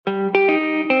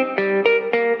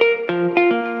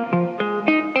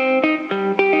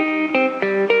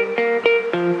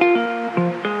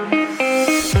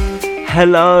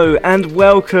Hello and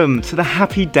welcome to the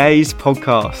Happy Days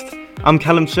podcast. I'm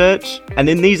Callum Church, and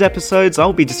in these episodes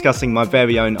I'll be discussing my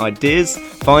very own ideas,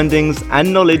 findings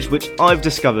and knowledge which I've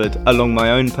discovered along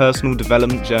my own personal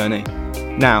development journey.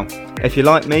 Now, if you're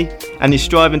like me and you're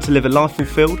striving to live a life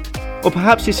fulfilled, or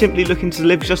perhaps you're simply looking to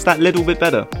live just that little bit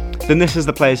better, then this is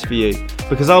the place for you,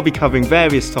 because I'll be covering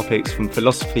various topics from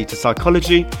philosophy to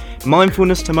psychology,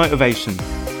 mindfulness to motivation.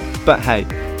 But hey,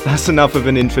 that's enough of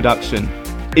an introduction.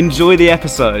 Enjoy the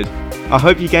episode. I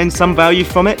hope you gain some value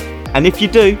from it, and if you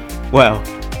do, well,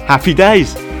 happy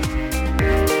days!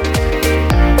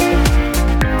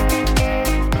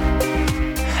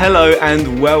 Hello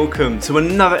and welcome to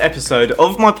another episode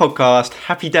of my podcast,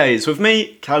 Happy Days, with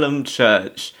me, Callum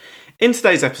Church. In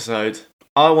today's episode,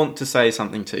 I want to say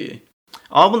something to you.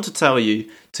 I want to tell you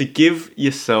to give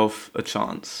yourself a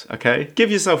chance, okay?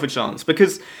 Give yourself a chance,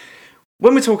 because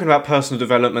when we're talking about personal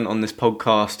development on this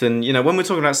podcast, and when we're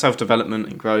talking about self-development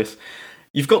and growth,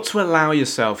 you've got to allow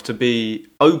yourself to be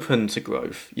open to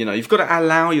growth. You've got to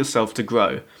allow yourself to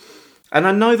grow. And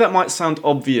I know that might sound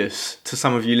obvious to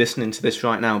some of you listening to this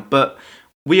right now, but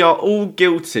we are all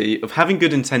guilty of having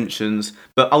good intentions,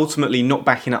 but ultimately not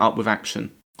backing it up with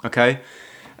action, okay?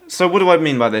 So what do I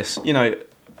mean by this?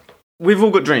 We've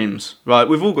all got dreams, right?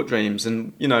 We've all got dreams.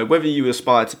 And, whether you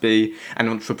aspire to be an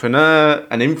entrepreneur,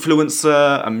 an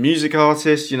influencer, a music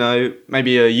artist,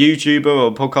 maybe a YouTuber or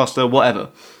a podcaster,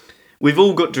 whatever. We've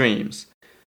all got dreams.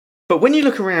 But when you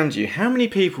look around you, how many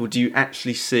people do you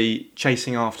actually see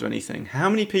chasing after anything? How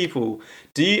many people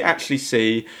do you actually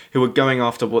see who are going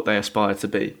after what they aspire to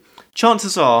be?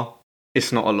 Chances are,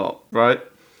 it's not a lot, right?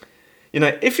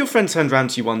 If your friend turned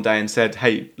around to you one day and said,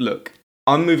 hey, look,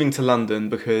 I'm moving to London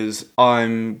because I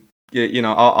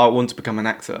want to become an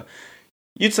actor.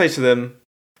 You'd say to them,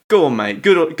 go on, mate,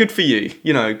 good for you.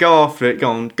 Go after it,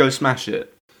 go smash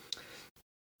it.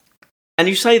 And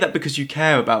you say that because you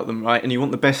care about them, right? And you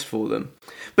want the best for them.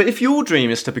 But if your dream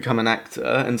is to become an actor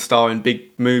and star in big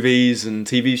movies and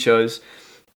TV shows,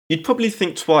 you'd probably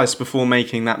think twice before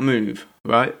making that move,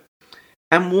 right?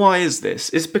 And why is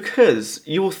this? It's because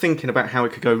you're thinking about how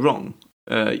it could go wrong.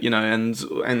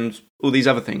 And all these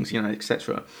other things,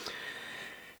 etc.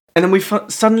 And then we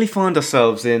suddenly find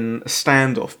ourselves in a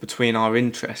standoff between our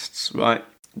interests, right?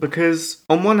 Because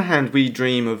on one hand, we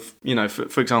dream of,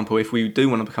 for example, if we do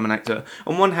want to become an actor,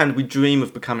 on one hand, we dream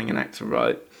of becoming an actor,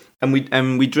 right? And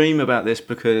we dream about this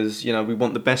because, we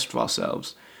want the best for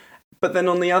ourselves. But then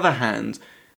on the other hand,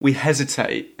 we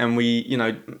hesitate and we,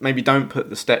 maybe don't put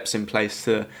the steps in place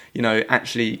to,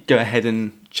 actually go ahead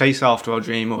and chase after our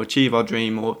dream or achieve our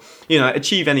dream or,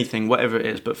 achieve anything, whatever it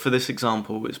is. But for this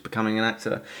example, it's becoming an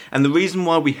actor. And the reason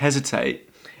why we hesitate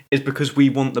is because we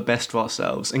want the best for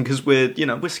ourselves and because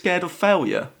we're scared of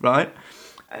failure, right?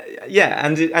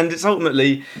 And it's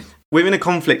ultimately, we're in a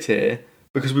conflict here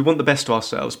because we want the best for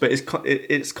ourselves, but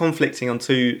it's conflicting on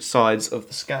two sides of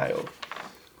the scale.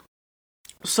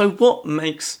 So what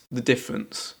makes the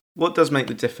difference? What does make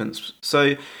the difference?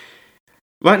 So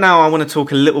right now I want to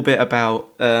talk a little bit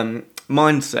about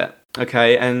mindset,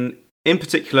 okay? And in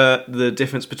particular, the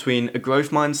difference between a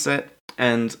growth mindset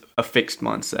and a fixed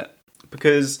mindset.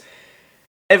 Because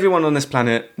everyone on this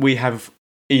planet, we have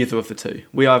either of the two.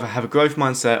 We either have a growth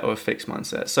mindset or a fixed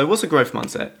mindset. So what's a growth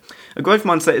mindset? A growth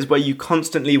mindset is where you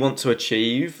constantly want to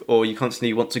achieve, or you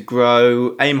constantly want to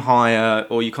grow, aim higher,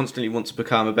 or you constantly want to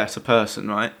become a better person,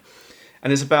 right?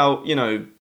 And it's about,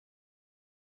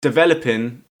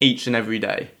 developing each and every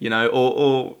day,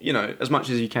 or as much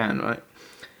as you can, right?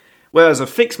 Whereas a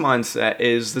fixed mindset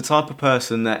is the type of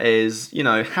person that is,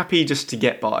 happy just to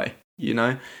get by,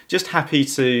 just happy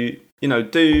to,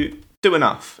 do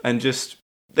enough and just,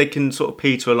 they can sort of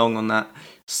peter along on that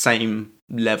same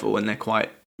level and they're quite,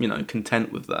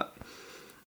 content with that.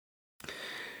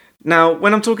 Now,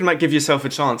 when I'm talking about give yourself a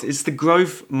chance, it's the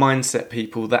growth mindset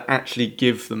people that actually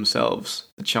give themselves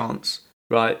a chance,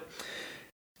 right?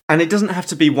 And it doesn't have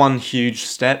to be one huge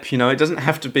step, it doesn't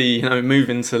have to be,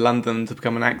 moving to London to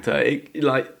become an actor.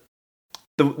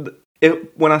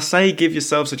 When I say give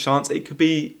yourselves a chance, it could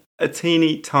be a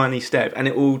teeny tiny step and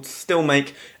it will still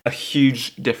make a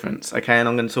huge difference, okay? And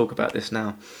I'm going to talk about this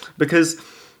now because,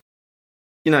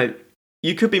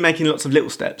 you could be making lots of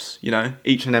little steps,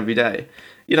 each and every day.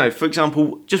 For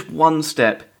example, just one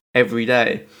step every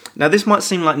day. Now, this might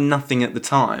seem like nothing at the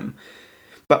time,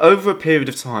 but over a period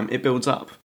of time, it builds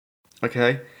up,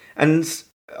 okay? And,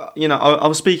 I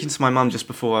was speaking to my mum just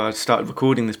before I started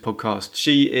recording this podcast.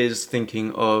 She is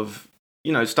thinking of,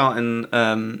 starting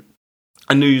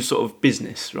a new sort of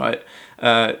business, right?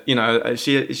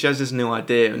 She has this new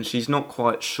idea and she's not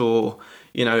quite sure,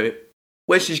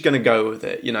 where she's going to go with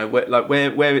it,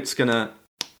 where it's going to...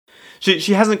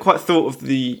 She hasn't quite thought of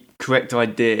the correct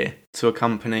idea to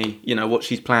accompany, what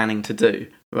she's planning to do,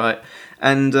 right?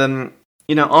 And,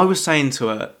 I was saying to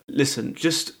her, listen,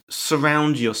 just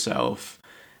surround yourself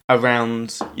around,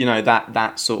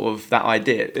 that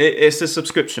idea. It's a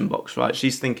subscription box, right?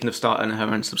 She's thinking of starting her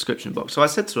own subscription box. So I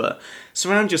said to her,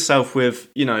 surround yourself with,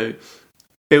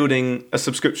 building a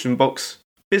subscription box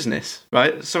business,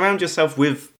 right? Surround yourself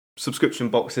with subscription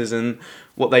boxes and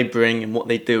what they bring and what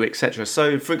they do, etc.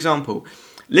 So, for example,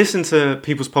 listen to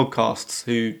people's podcasts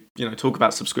who, talk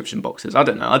about subscription boxes. I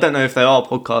don't know if there are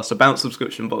podcasts about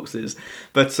subscription boxes,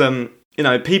 but,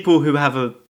 people who have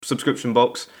a subscription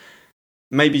box,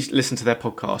 maybe listen to their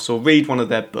podcasts or read one of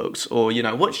their books or,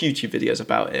 watch YouTube videos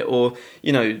about it or,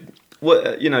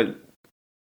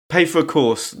 pay for a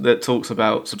course that talks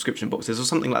about subscription boxes or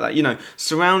something like that.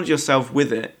 Surround yourself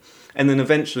with it and then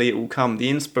eventually it will come. The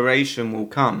inspiration will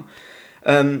come.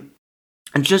 And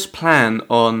just plan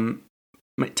on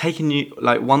taking you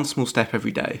one small step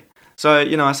every day. So,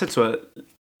 I said to her,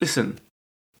 listen,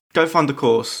 go find a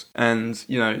course and,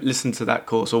 listen to that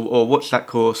course or watch that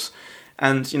course.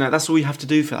 And, that's all you have to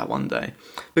do for that one day.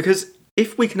 Because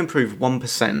if we can improve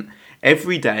 1%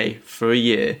 every day for a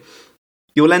year,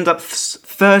 you'll end up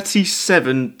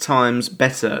 37 times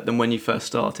better than when you first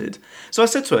started. So I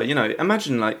said to her,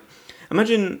 imagine,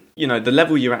 the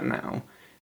level you're at now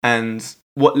and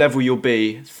what level you'll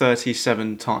be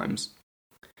 37 times.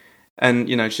 And,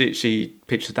 she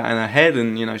pictured that in her head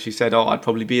and, she said, I'd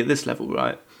probably be at this level,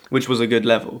 right? Which was a good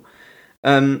level.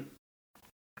 And,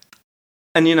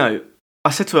 I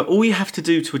said to her, all you have to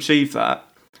do to achieve that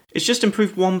is just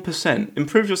improve 1%.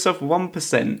 Improve yourself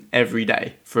 1% every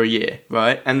day for a year,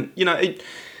 right? And,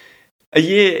 a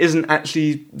year isn't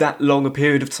actually that long a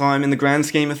period of time in the grand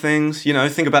scheme of things.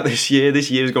 Think about this year. This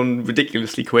year's gone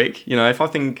ridiculously quick. If I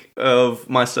think of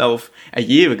myself a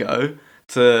year ago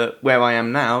to where I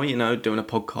am now, doing a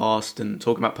podcast and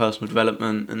talking about personal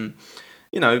development and,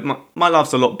 my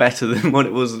life's a lot better than what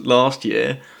it was last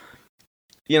year.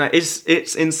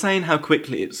 It's insane how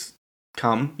quickly it's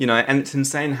come, and it's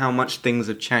insane how much things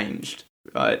have changed,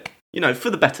 right? For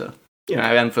the better,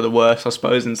 and for the worse, I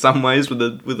suppose, in some ways with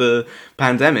the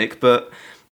pandemic. But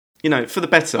for the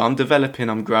better, I'm developing,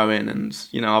 I'm growing, and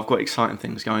I've got exciting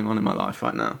things going on in my life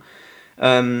right now.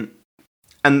 And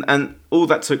all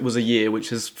that took was a year, which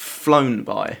has flown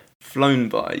by.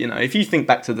 If you think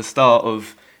back to the start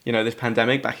of this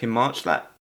pandemic back in March,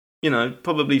 that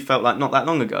probably felt like not that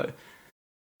long ago.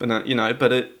 But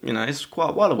it's quite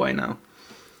a while away now.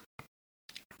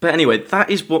 But anyway,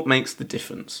 that is what makes the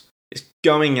difference. It's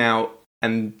going out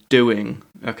and doing.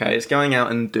 Okay, it's going out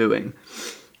and doing.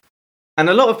 And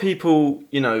a lot of people,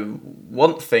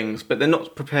 want things, but they're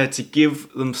not prepared to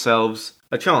give themselves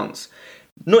a chance.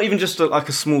 Not even just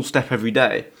a small step every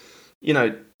day.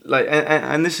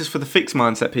 And this is for the fixed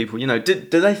mindset people.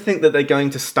 Do they think that they're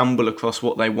going to stumble across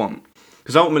what they want?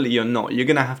 Because ultimately you're not. You're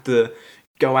going to have to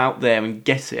go out there and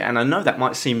get it. And I know that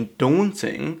might seem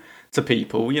daunting to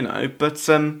people, but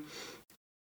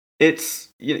it's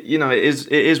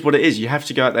it is what it is. You have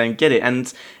to go out there and get it.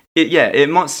 And it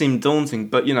might seem daunting,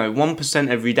 but 1%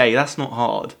 every day, that's not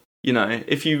hard.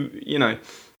 If you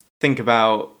think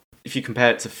about, if you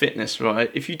compare it to fitness, right?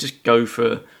 If you just go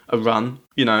for a run,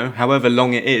 however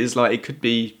long it is, it could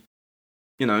be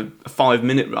a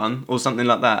 5-minute run or something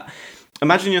like that.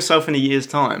 Imagine yourself in a year's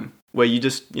time where you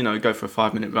just, go for a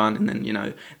 5-minute run and then,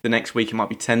 the next week it might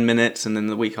be 10 minutes and then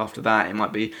the week after that it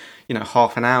might be,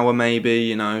 half an hour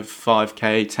maybe,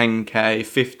 5k, 10k,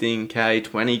 15k,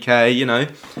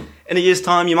 20k, In a year's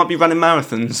time you might be running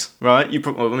marathons, right? You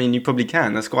probably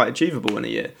can. That's quite achievable in a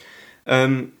year.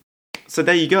 So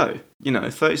there you go,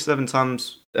 37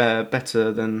 times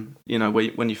better than,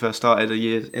 when you first started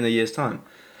in a year's time.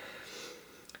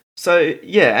 So,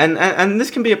 yeah, and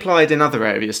this can be applied in other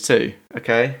areas too,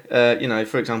 okay?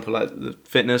 For example, like the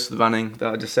fitness, the running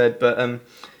that I just said, but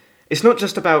it's not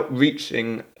just about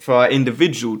reaching for our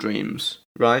individual dreams,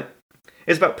 right?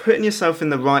 It's about putting yourself in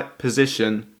the right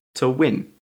position to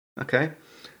win, okay?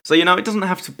 So, it doesn't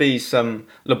have to be some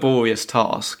laborious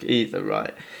task either,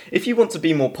 right? If you want to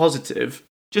be more positive,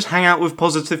 just hang out with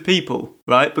positive people,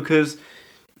 right? Because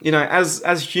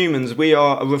as humans, we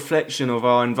are a reflection of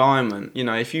our environment.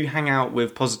 If you hang out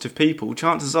with positive people,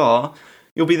 chances are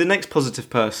you'll be the next positive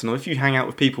person. Or if you hang out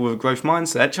with people with a growth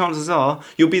mindset, chances are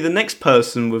you'll be the next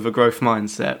person with a growth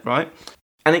mindset, right?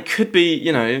 And it could be,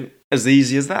 as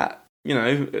easy as that.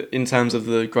 In terms of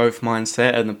the growth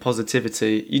mindset and the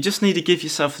positivity, you just need to give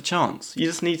yourself a chance. You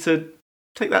just need to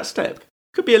take that step.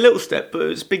 Could be a little step, but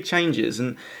it's big changes.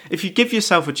 And if you give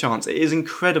yourself a chance, it is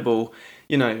incredible,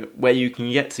 where you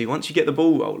can get to once you get the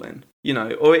ball rolling,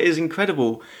 or it is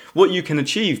incredible what you can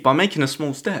achieve by making a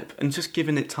small step and just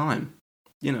giving it time.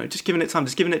 Just giving it time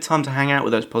to hang out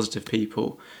with those positive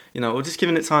people, or just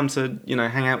giving it time to,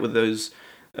 hang out with those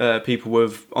people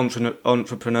with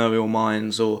entrepreneurial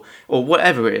minds or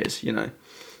whatever it is,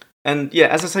 And yeah,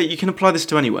 as I say, you can apply this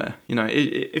to anywhere.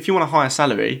 If you want a higher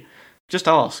salary, just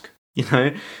ask.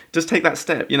 Just take that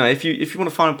step. If you want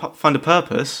to find a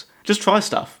purpose, just try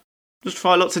stuff. Just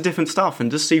try lots of different stuff and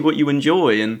just see what you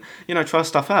enjoy and try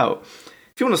stuff out.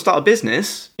 If you want to start a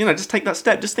business, just take that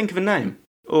step. Just think of a name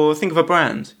or think of a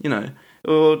brand.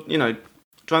 Or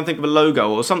try and think of a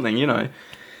logo or something.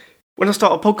 When I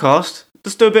start a podcast,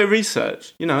 just do a bit of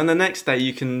research, and the next day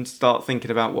you can start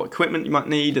thinking about what equipment you might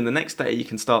need, and the next day you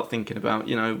can start thinking about,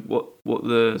 what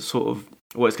the sort of,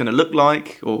 what it's going to look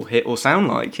like or hit or sound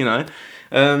like, or,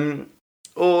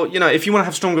 if you want to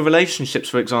have stronger relationships,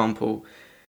 for example,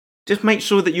 just make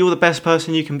sure that you're the best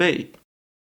person you can be.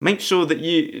 Make sure that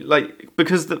you,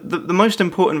 because the most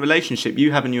important relationship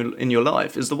you have in your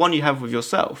life is the one you have with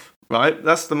yourself, right?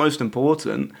 That's the most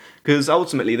important, because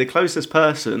ultimately the closest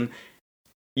person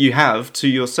you have to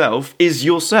yourself is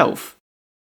yourself.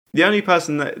 The only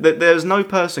person that there's no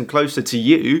person closer to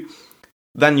you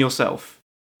than yourself,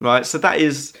 right? So that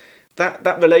is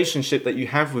that relationship that you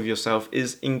have with yourself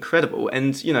is incredible.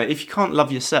 And if you can't love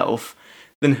yourself,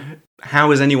 then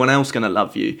how is anyone else going to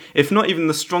love you? If not even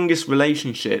the strongest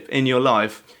relationship in your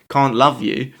life can't love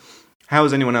you, how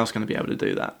is anyone else going to be able to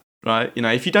do that, right?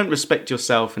 If you don't respect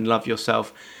yourself and love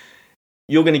yourself,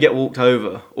 you're going to get walked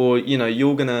over, or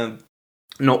you're going to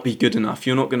not be good enough.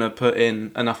 You're not going to put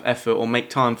in enough effort or make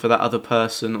time for that other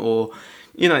person, or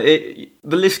the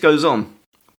list goes on.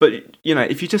 But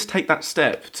if you just take that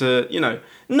step to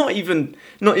not even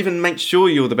make sure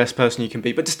you're the best person you can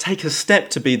be, but just take a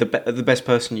step to be the best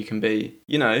person you can be.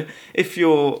 If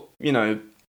you're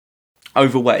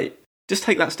overweight, just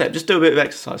take that step. Just do a bit of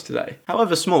exercise today,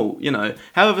 however small.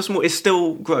 It's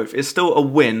still growth. It's still a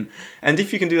win. And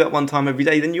if you can do that one time every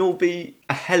day, then you'll be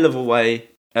a hell of a way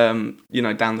down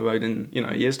the road in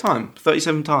a year's time,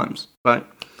 37 times, right?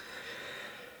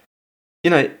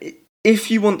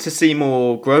 If you want to see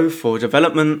more growth or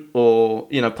development or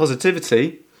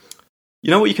positivity,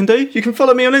 what you can do? You can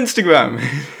follow me on Instagram.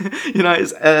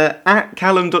 It's at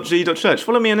callum.g.church.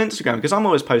 Follow me on Instagram, because I'm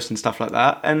always posting stuff like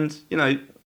that. And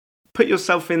put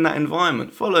yourself in that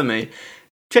environment. Follow me.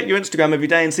 Check your Instagram every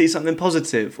day and see something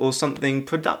positive or something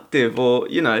productive, or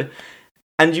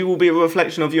and you will be a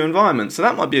reflection of your environment. So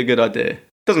that might be a good idea.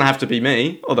 It doesn't have to be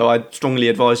me, although I strongly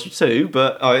advise you to,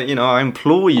 but I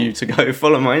implore you to go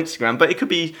follow my Instagram. But it could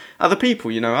be other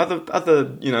people, other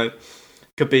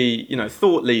could be,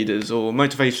 thought leaders or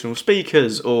motivational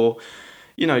speakers, or,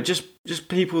 just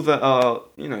people that are,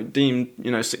 deemed,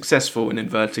 successful in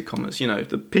inverted commas,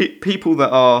 the people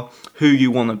that are who you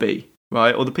want to be,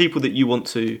 right? Or the people that you want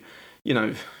to, you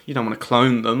don't want to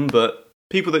clone them, but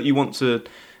people that you want to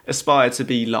aspire to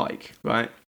be like, right?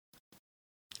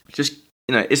 Just,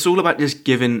 it's all about just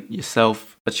giving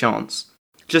yourself a chance.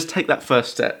 Just take that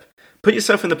first step. Put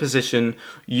yourself in the position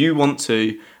you want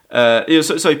to. Put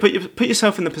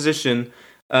yourself in the position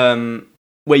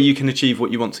where you can achieve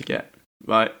what you want to get,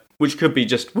 right? Which could be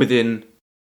just within,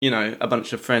 a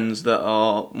bunch of friends that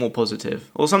are more positive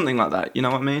or something like that. You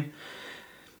know what I mean?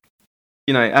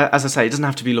 As I say, it doesn't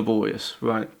have to be laborious,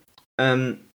 right?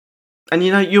 And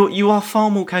you are far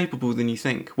more capable than you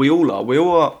think. We all are. We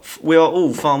are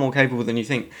all far more capable than you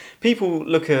think. People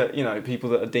look at people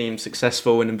that are deemed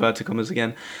successful, in inverted commas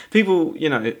again. People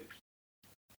look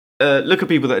at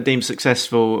people that are deemed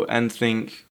successful and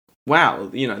think, wow,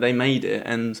 they made it.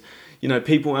 And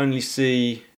people only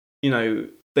see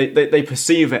they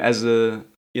perceive it as a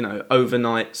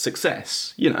overnight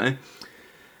success.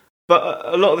 But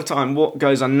a lot of the time, what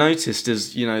goes unnoticed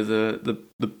is, the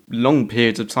long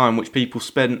periods of time which people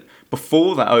spent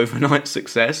before that overnight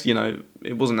success.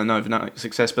 It wasn't an overnight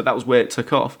success, but that was where it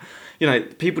took off.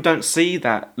 People don't see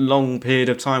that long period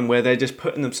of time where they're just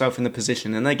putting themselves in the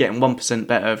position and they're getting 1%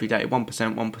 better every day, 1%,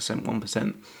 1%,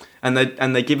 1%.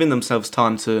 And they're giving themselves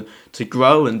time to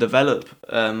grow and develop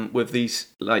with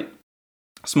these,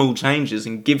 small changes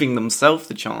and giving themselves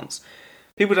the chance.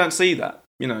 People don't see that.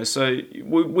 So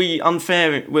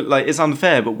it's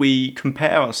unfair, but we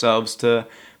compare ourselves to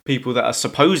people that are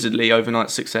supposedly overnight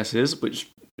successes,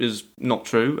 which is not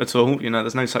true at all.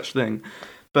 There's no such thing.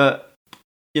 But,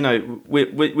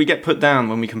 we get put down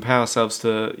when we compare ourselves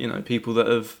to, people that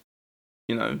have,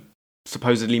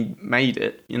 supposedly made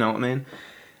it. You know what I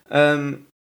mean?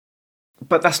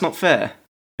 But that's not fair.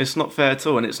 It's not fair at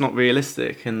all, and it's not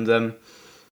realistic. And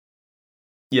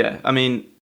yeah, I mean,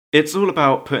 it's all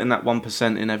about putting that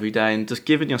 1% in every day and just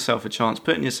giving yourself a chance,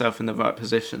 putting yourself in the right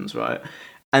positions, right?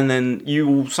 And then you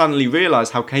will suddenly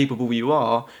realise how capable you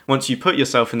are once you put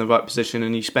yourself in the right position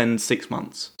and you spend 6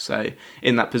 months, say,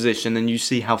 in that position, and you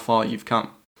see how far you've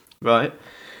come, right?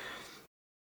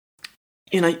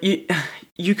 You know,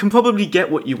 you can probably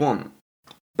get what you want,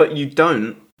 but you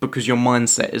don't because your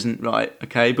mindset isn't right,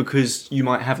 okay? Because you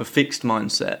might have a fixed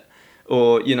mindset,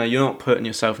 or, you know, you're not putting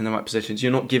yourself in the right positions,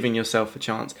 you're not giving yourself a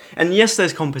chance. And yes,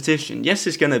 there's competition. Yes,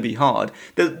 it's going to be hard.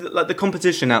 Like the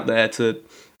competition out there to,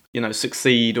 you know,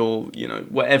 succeed, or, you know,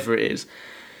 whatever it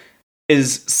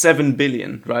is 7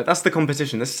 billion, right? That's the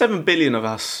competition. There's 7 billion of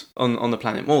us on the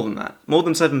planet, more than that, more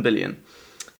than 7 billion.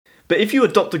 But if you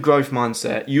adopt a growth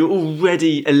mindset, you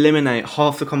already eliminate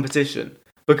half the competition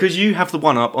because you have the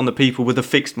one up on the people with a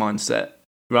fixed mindset,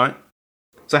 right?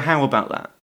 So how about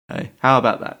that? Okay? How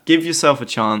about that? Give yourself a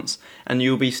chance and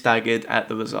you'll be staggered at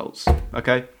the results,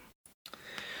 okay?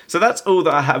 So that's all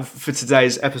that I have for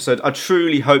today's episode. I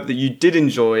truly hope that you did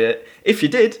enjoy it. If you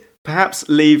did, perhaps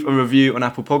leave a review on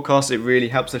Apple Podcasts. It really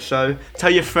helps the show.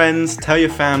 Tell your friends, tell your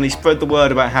family, spread the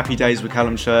word about Happy Days with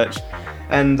Callum Church.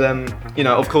 And, you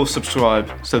know, of course, subscribe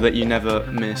so that you never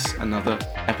miss another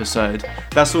episode.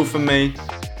 That's all from me.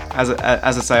 As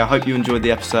I say, I hope you enjoyed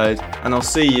the episode, and I'll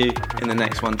see you in the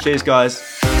next one. Cheers, guys.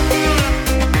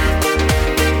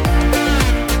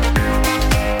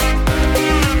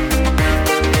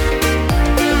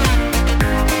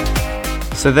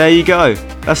 So there you go.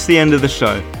 That's the end of the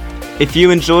show. If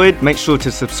you enjoyed, make sure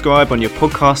to subscribe on your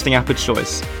podcasting app of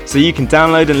choice so you can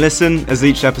download and listen as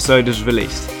each episode is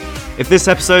released. If this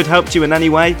episode helped you in any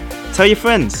way, tell your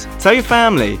friends, tell your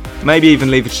family, maybe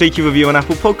even leave a cheeky review on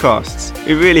Apple Podcasts.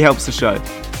 It really helps the show.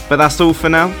 But that's all for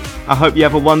now. I hope you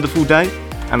have a wonderful day,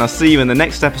 and I'll see you in the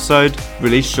next episode,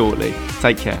 released shortly.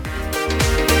 Take care.